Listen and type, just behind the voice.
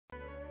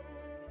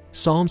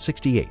Psalm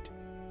 68,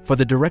 for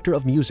the director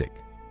of music,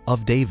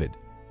 of David,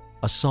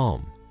 a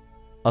psalm,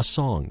 a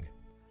song.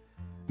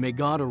 May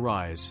God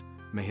arise,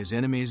 may his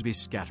enemies be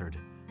scattered,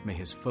 may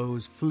his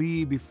foes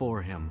flee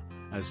before him.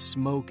 As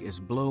smoke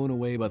is blown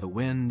away by the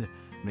wind,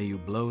 may you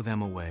blow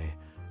them away.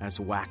 As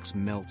wax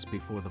melts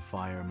before the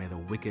fire, may the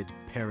wicked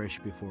perish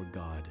before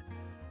God.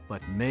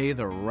 But may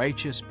the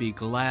righteous be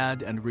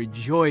glad and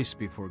rejoice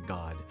before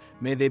God.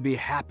 May they be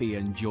happy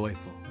and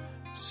joyful.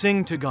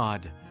 Sing to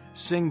God.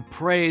 Sing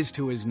praise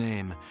to his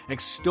name.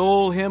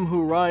 Extol him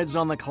who rides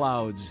on the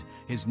clouds.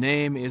 His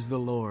name is the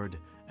Lord,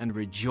 and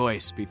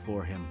rejoice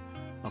before him.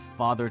 A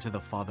father to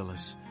the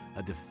fatherless,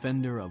 a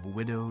defender of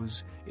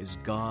widows is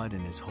God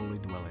in his holy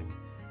dwelling.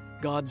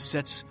 God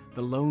sets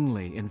the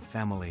lonely in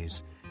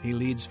families. He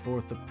leads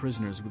forth the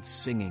prisoners with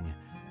singing,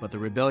 but the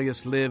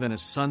rebellious live in a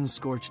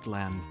sun-scorched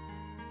land.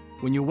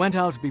 When you went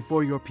out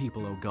before your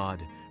people, O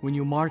God, when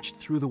you marched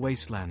through the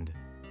wasteland,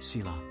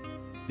 Selah,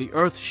 the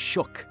earth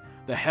shook,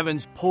 the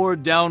heavens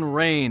poured down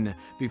rain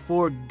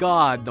before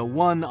God, the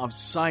one of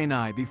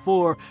Sinai,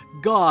 before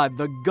God,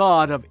 the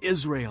God of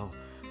Israel.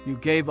 You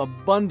gave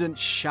abundant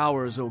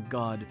showers, O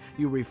God.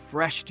 You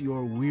refreshed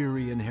your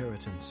weary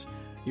inheritance.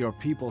 Your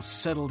people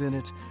settled in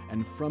it,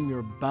 and from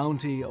your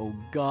bounty, O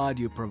God,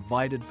 you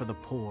provided for the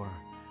poor.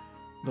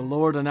 The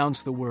Lord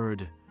announced the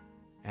word,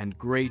 and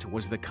great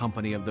was the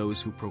company of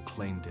those who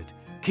proclaimed it.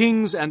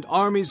 Kings and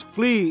armies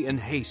flee in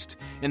haste.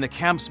 In the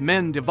camps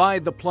men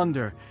divide the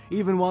plunder.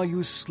 Even while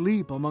you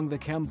sleep among the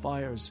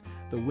campfires,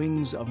 the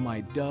wings of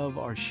my dove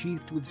are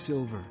sheathed with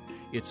silver,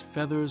 its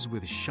feathers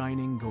with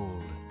shining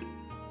gold.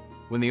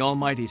 When the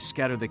Almighty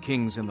scattered the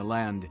kings in the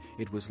land,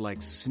 it was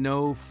like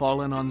snow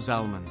fallen on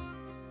Zalman.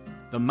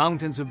 The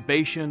mountains of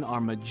Bashan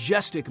are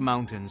majestic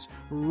mountains.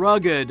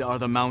 Rugged are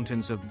the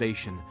mountains of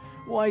Bashan.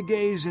 Why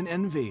gaze in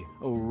envy,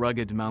 O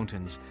rugged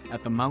mountains,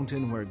 at the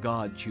mountain where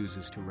God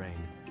chooses to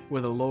reign,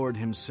 where the Lord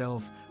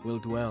himself will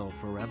dwell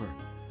forever?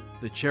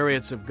 The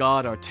chariots of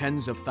God are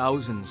tens of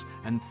thousands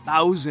and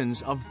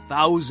thousands of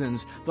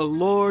thousands. The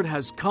Lord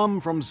has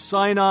come from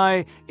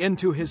Sinai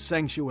into his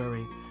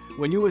sanctuary.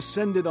 When you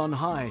ascended on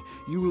high,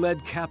 you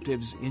led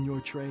captives in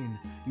your train.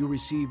 You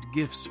received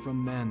gifts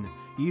from men,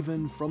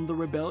 even from the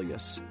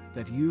rebellious,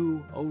 that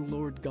you, O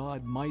Lord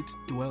God, might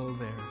dwell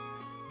there.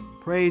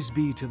 Praise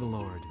be to the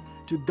Lord,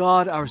 to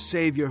God our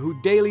Savior, who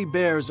daily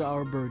bears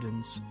our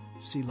burdens.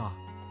 Selah.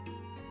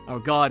 Our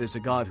God is a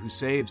God who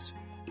saves.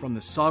 From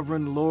the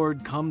sovereign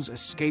Lord comes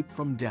escape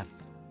from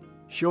death.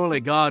 Surely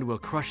God will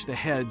crush the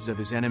heads of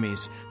his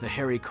enemies, the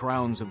hairy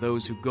crowns of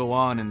those who go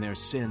on in their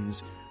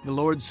sins. The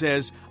Lord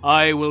says,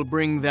 I will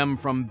bring them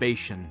from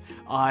Bashan.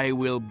 I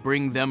will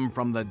bring them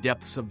from the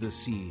depths of the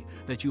sea,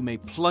 that you may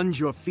plunge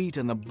your feet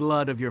in the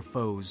blood of your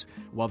foes,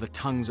 while the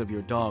tongues of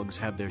your dogs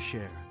have their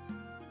share.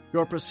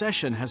 Your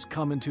procession has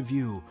come into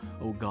view,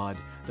 O God,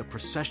 the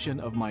procession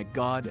of my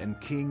God and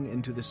King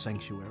into the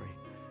sanctuary.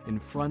 In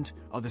front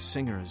are the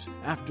singers,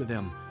 after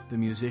them the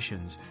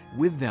musicians.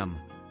 With them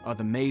are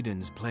the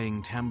maidens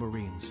playing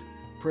tambourines.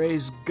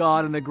 Praise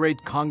God in the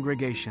great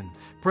congregation.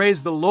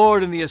 Praise the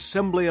Lord in the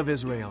assembly of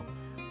Israel.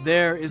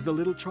 There is the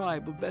little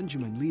tribe of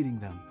Benjamin leading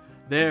them.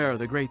 There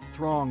the great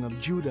throng of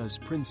Judah's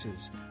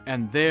princes,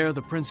 and there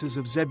the princes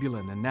of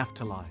Zebulun and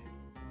Naphtali.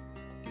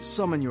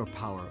 Summon your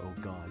power,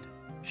 O God.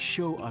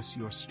 Show us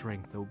your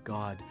strength, O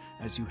God,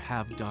 as you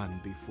have done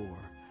before.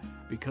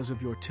 Because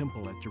of your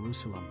temple at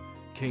Jerusalem,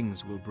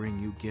 kings will bring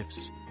you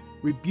gifts.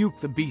 Rebuke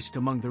the beast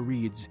among the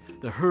reeds,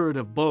 the herd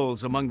of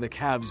bulls among the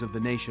calves of the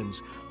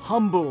nations.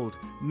 Humbled,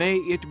 may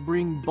it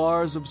bring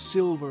bars of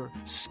silver.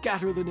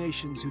 Scatter the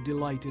nations who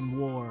delight in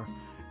war.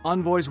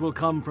 Envoys will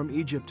come from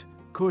Egypt.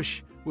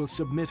 Cush will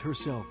submit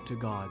herself to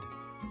God.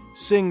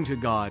 Sing to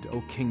God,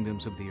 O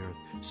kingdoms of the earth.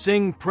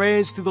 Sing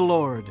praise to the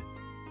Lord.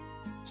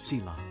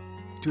 Selah.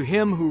 To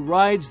him who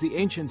rides the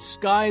ancient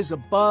skies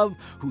above,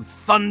 who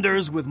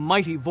thunders with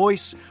mighty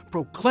voice,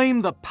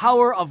 proclaim the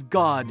power of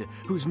God,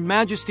 whose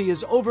majesty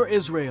is over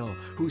Israel,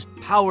 whose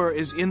power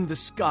is in the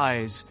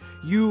skies.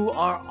 You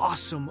are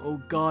awesome, O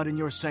God, in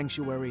your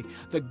sanctuary.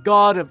 The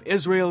God of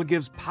Israel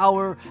gives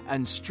power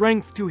and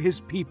strength to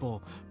his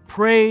people.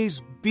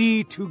 Praise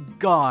be to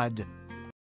God.